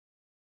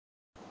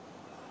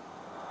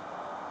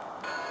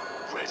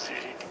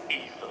Resident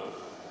Evil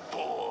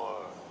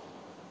 4.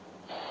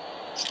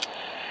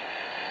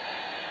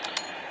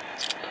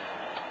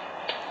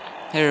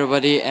 Hey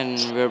everybody, and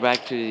we're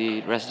back to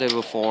the Resident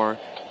Evil 4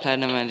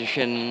 Platinum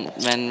Edition,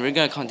 and we're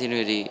gonna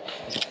continue the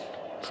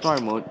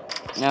story mode.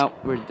 Now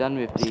we're done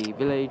with the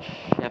village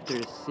after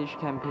the siege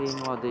campaign.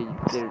 Well, they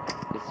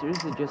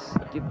seriously just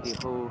skipped the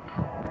whole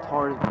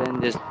Taurus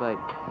bandit fight.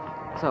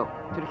 So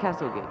to the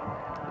castle gate,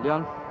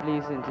 Leon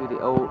flees into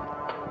the old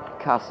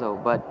castle,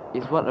 but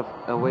is what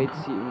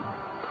awaits him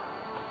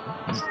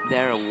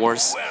there a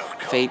worse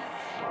fate.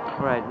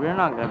 Alright, we're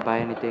not gonna buy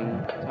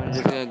anything, so we're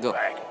just gonna go.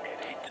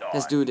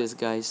 Let's do this,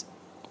 guys.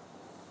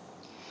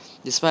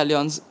 Despite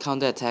Leon's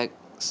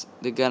counterattacks,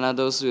 the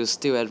Granados will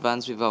still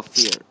advance without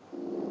fear.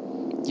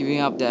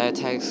 Giving up their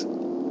attack,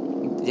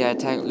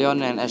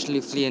 Leon and Ashley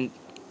flee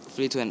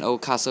to an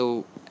old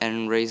castle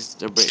and raise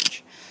the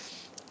bridge.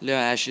 Leon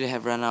and Ashley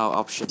have run out of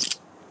options.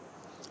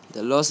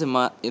 The Los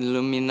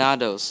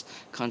Illuminados,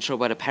 controlled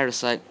by the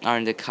parasite, are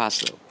in the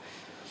castle.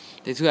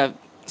 The two have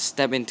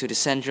stepped into the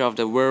center of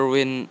the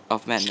whirlwind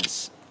of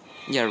madness.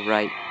 Yeah,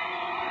 right.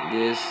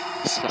 This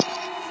sucks.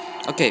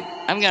 Okay,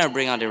 I'm gonna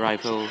bring out the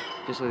rifle,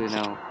 just so you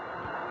know.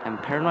 I'm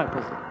paranoid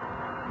person.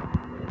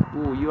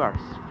 Ooh, you are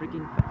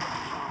freaking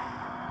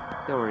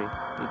fast. Don't worry,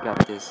 we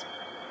got this.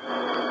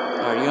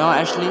 Alright, you know,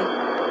 Ashley?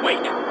 Wait!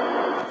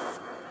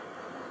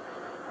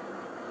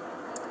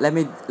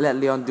 Let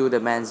Leon do the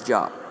man's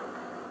job.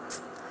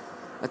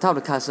 Atop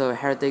the castle,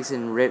 heretics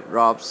in red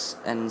robes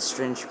and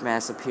strange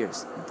masks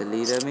appears. The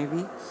leader,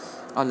 maybe?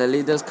 On the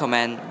leader's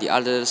command, the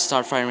others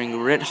start firing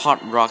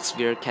red-hot rock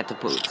spear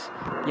catapults.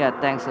 Yeah,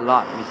 thanks a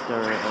lot,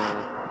 Mr.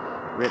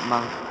 Red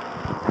Monk.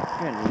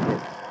 You're an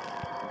idiot.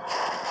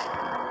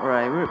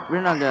 Alright,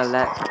 we're not gonna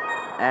let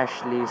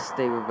Ashley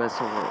stay with us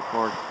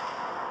for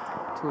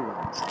too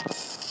long.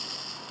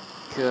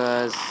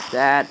 Because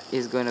that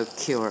is going to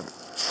kill her.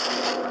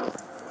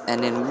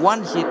 And in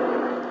one hit,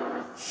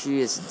 she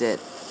is dead.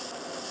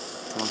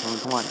 Come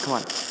on.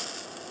 Alright,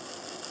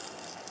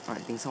 I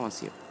think someone's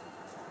here.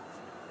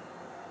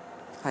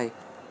 Hi.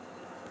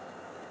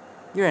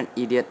 You're an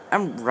idiot.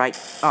 I'm right.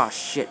 Oh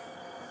shit.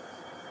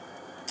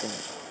 Damn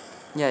it.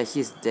 Yeah,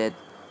 he's dead.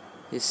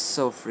 He's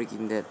so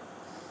freaking dead.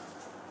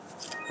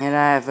 And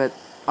I have a...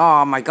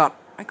 Oh my god.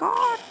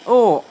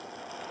 Oh.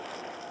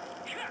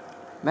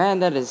 Man,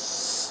 that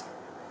is...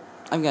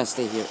 I'm gonna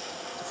stay here.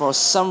 For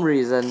some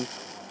reason,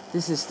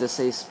 this is the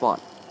safe spot.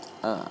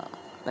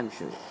 Let me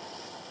show you.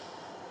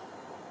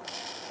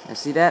 Now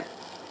see that?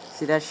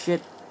 See that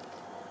shit?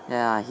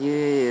 Yeah, he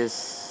is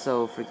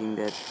so freaking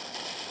dead.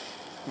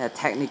 Yeah,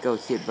 technical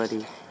hit,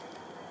 buddy.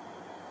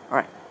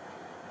 Alright.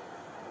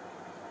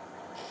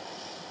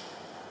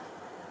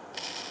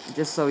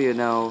 Just so you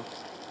know,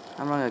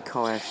 I'm not gonna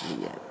call Ashley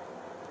yet.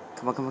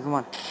 Come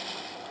on.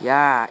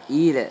 Yeah,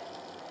 eat it.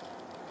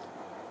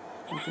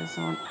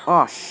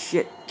 Oh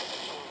shit.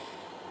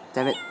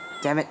 Damn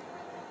it.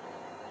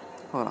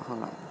 Hold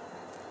on.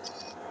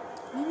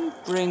 Let me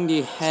bring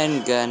the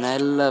handgun. I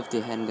love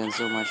the handgun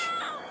so much.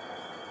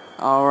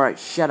 Alright,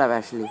 shut up,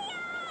 Ashley.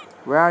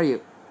 Where are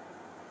you?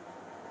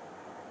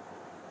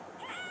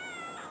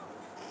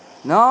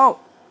 No!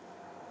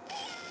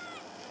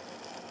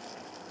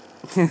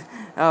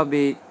 I'll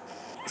be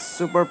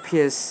super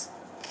pissed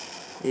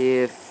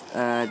if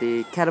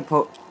the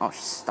catapult... Oh,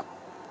 stop.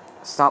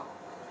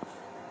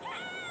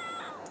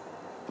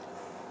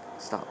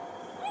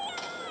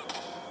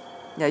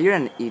 Yeah, you're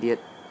an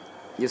idiot.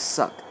 You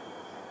suck.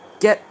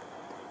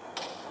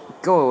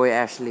 Go away,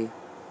 Ashley.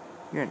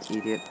 You're an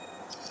idiot.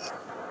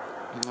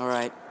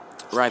 Alright.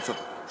 Rifle.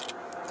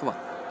 Come on.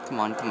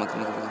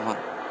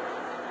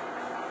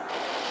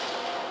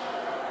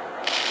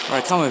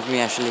 Alright, come with me,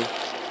 Ashley.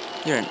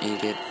 You're an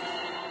idiot.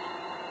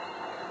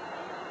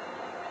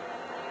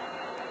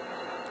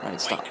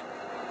 Alright, stop.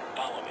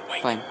 Follow me,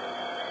 wait. Fine.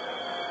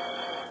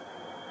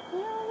 You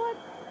know what?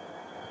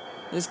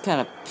 This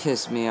kinda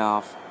pissed me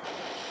off.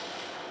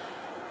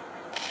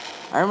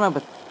 I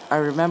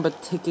remember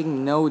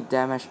taking no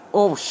damage.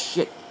 Oh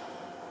shit.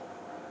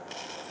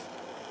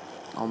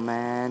 Oh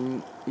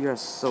man, you're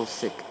so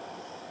sick.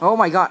 Oh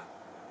my god.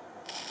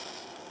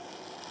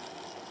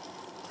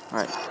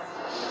 Alright.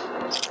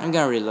 I'm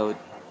gonna reload.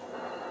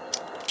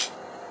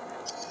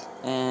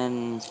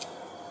 And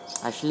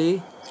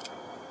Ashley?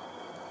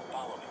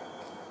 Follow me.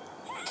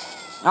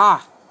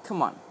 Ah,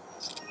 come on.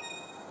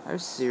 Are you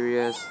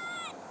serious?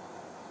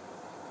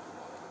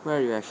 Where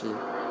are you, Ashley?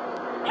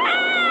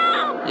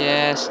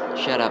 Yes,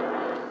 shut up.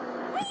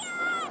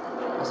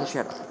 I said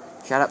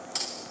shut up.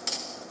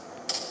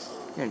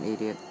 You're an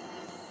idiot.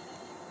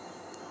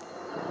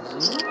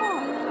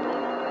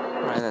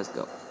 Alright, let's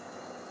go.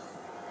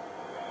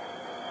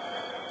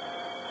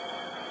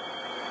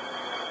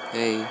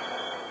 Hey,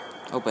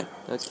 open.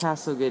 The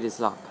castle gate is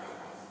locked.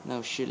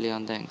 No shit,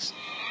 Leon, thanks.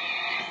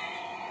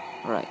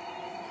 Alright.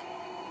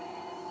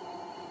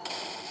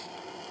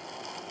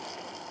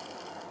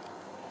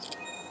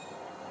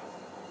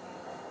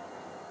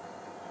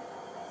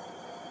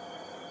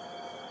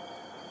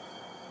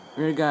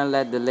 We're gonna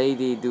let the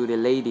lady do the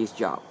lady's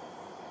job.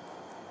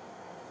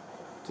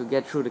 to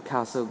get through the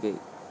castle gate.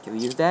 Can we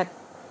use that?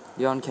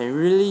 Leon, can you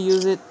really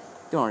use it?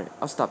 Don't worry,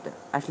 I'll stop that.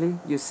 Ashley,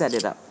 you set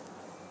it up.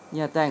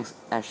 Yeah, thanks,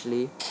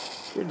 Ashley.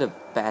 You're the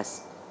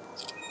best.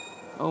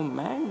 Oh,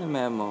 magnum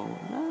ammo.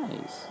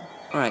 Nice.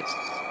 Alright.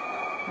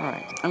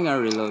 I'm gonna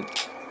reload.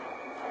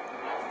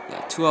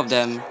 Yeah, 2 of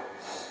them.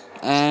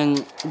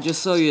 And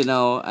just so you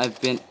know,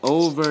 I've been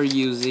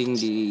overusing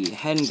the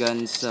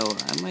handgun, so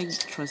I might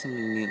try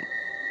something new.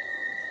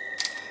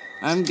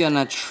 I'm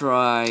gonna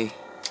try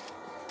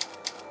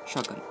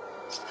shotgun.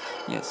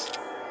 Yes.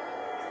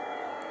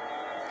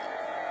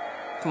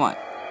 Come on.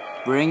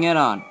 Bring it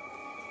on.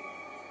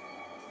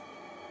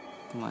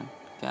 Come on.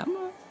 Come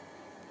on.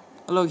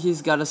 Oh, look,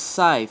 he's got a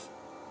scythe.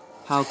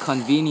 How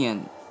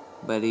convenient,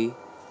 buddy.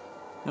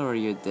 No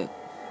worry, you're dead.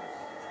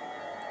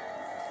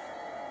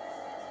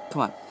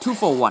 Come on. 2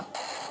 for 1.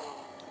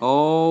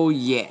 Oh,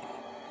 yeah.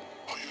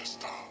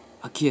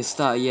 Okay,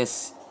 star,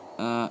 yes.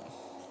 Come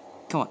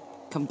on.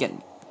 Come get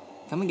me.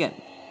 Come and get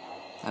me.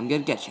 I'm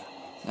gonna get you.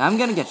 I'm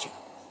gonna get you.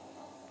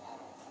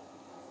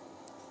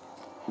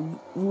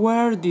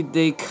 Where did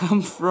they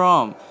come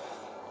from?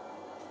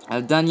 Are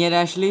you done yet,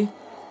 Ashley?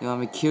 You want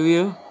me to kill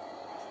you?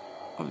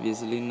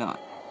 Obviously not.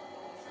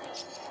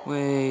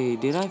 Wait,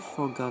 did I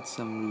forgot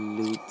some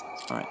loot?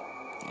 Alright,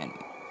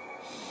 anyway.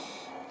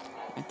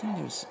 I think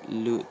there's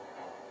loot.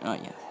 Oh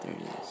yeah, there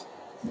it is.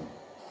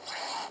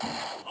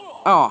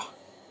 Oh!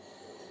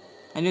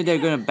 I knew they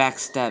were gonna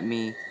backstab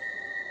me.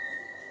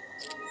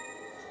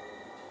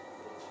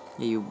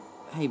 Yeah, you...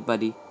 Hey,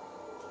 buddy.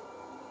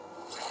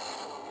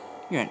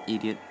 You're an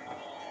idiot.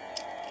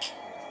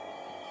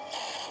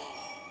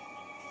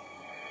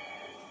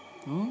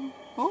 Oh,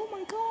 oh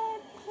my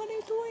god, what are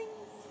you doing?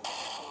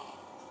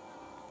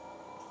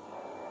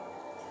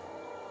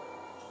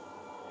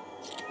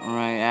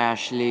 Alright,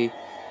 Ashley.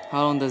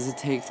 How long does it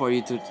take for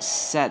you to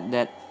set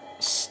that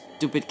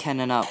stupid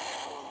cannon up?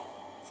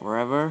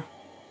 Forever?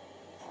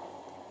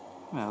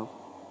 Well.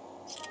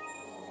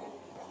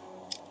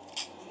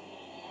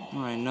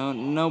 Alright,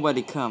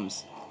 nobody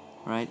comes.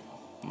 Right?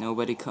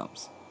 Nobody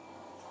comes.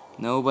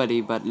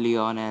 Nobody but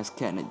Leon as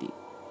Kennedy.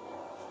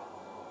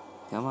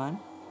 Come on.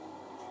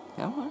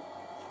 Come on.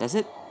 That's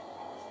it?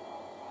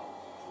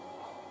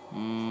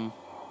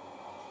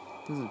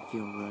 Doesn't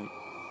feel right.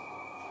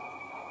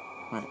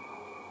 Right.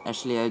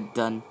 Actually, I'm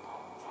done.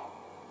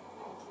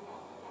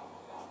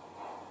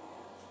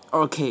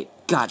 Okay,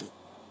 got it.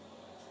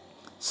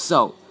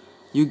 So,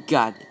 you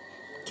got it.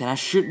 Can I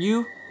shoot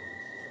you?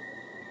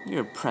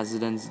 You're a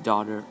president's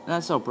daughter.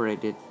 Let's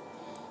operate it.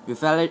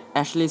 With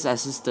Ashley's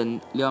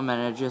assistant, Leon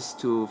manages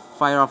to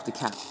fire off the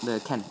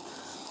cannon.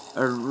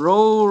 A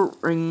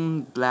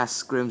roaring blast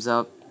screams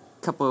out.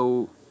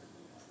 Couple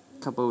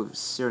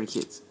serial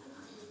kids.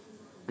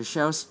 The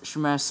shell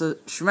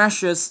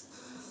smashes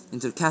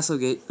into the castle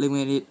gate,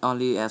 leaving it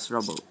only as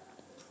rubble.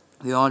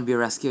 We won't be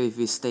rescued if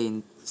we stay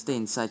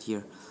inside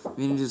here.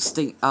 We need to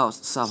stay out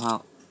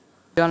somehow.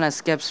 Leon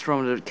escapes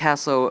from the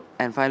castle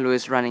and finds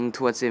Louis running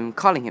towards him,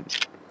 calling him.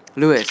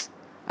 Louis,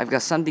 I've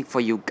got something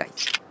for you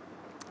guys.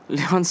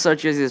 Leon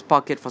searches his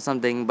pocket for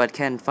something but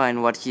can't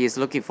find what he is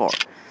looking for.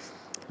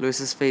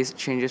 Louis's face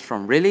changes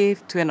from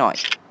relief to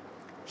annoyed.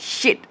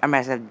 Shit, I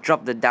must have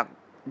dropped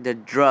the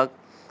drug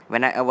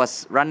when I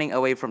was running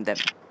away from them.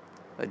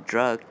 A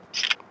drug?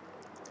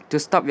 To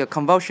stop your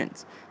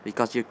convulsions,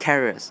 because you're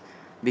carriers.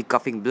 Be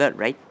coughing blood,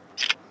 right?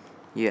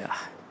 Yeah.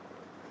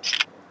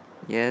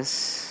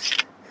 Yes.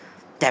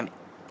 Damn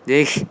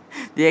it.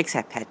 The eggs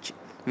have hatched.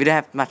 We don't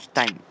have much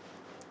time.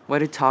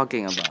 What are you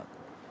talking about?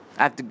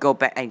 I have to go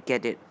back and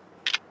get it.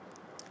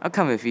 I'll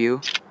come with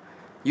you.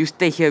 You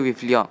stay here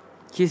with Leon.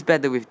 He's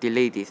better with the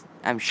ladies,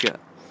 I'm sure.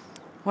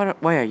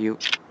 Why are you?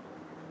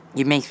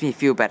 It makes me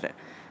feel better.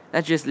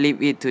 Let's just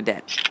leave it to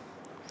that.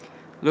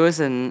 Louis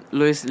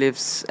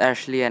leaves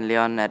Ashley and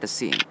Leon at the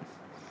scene.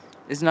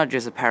 It's not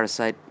just a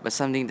parasite, but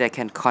something that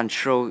can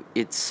control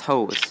its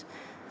host.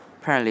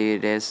 Apparently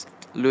it is.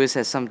 Louis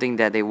has something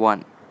that they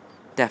want.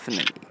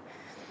 Definitely.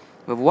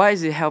 But why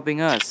is it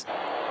helping us?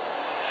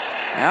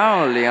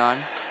 I don't know,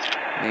 Leon.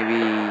 Maybe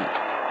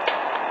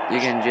you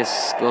can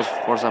just go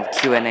for some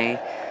Q&A.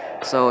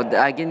 So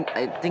I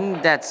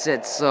think that's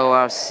it. So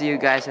I'll see you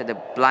guys at the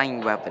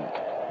blind weapon,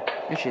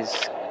 which is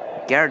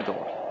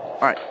Gyarados.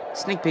 Alright,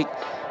 sneak peek.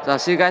 So I'll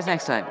see you guys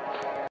next time.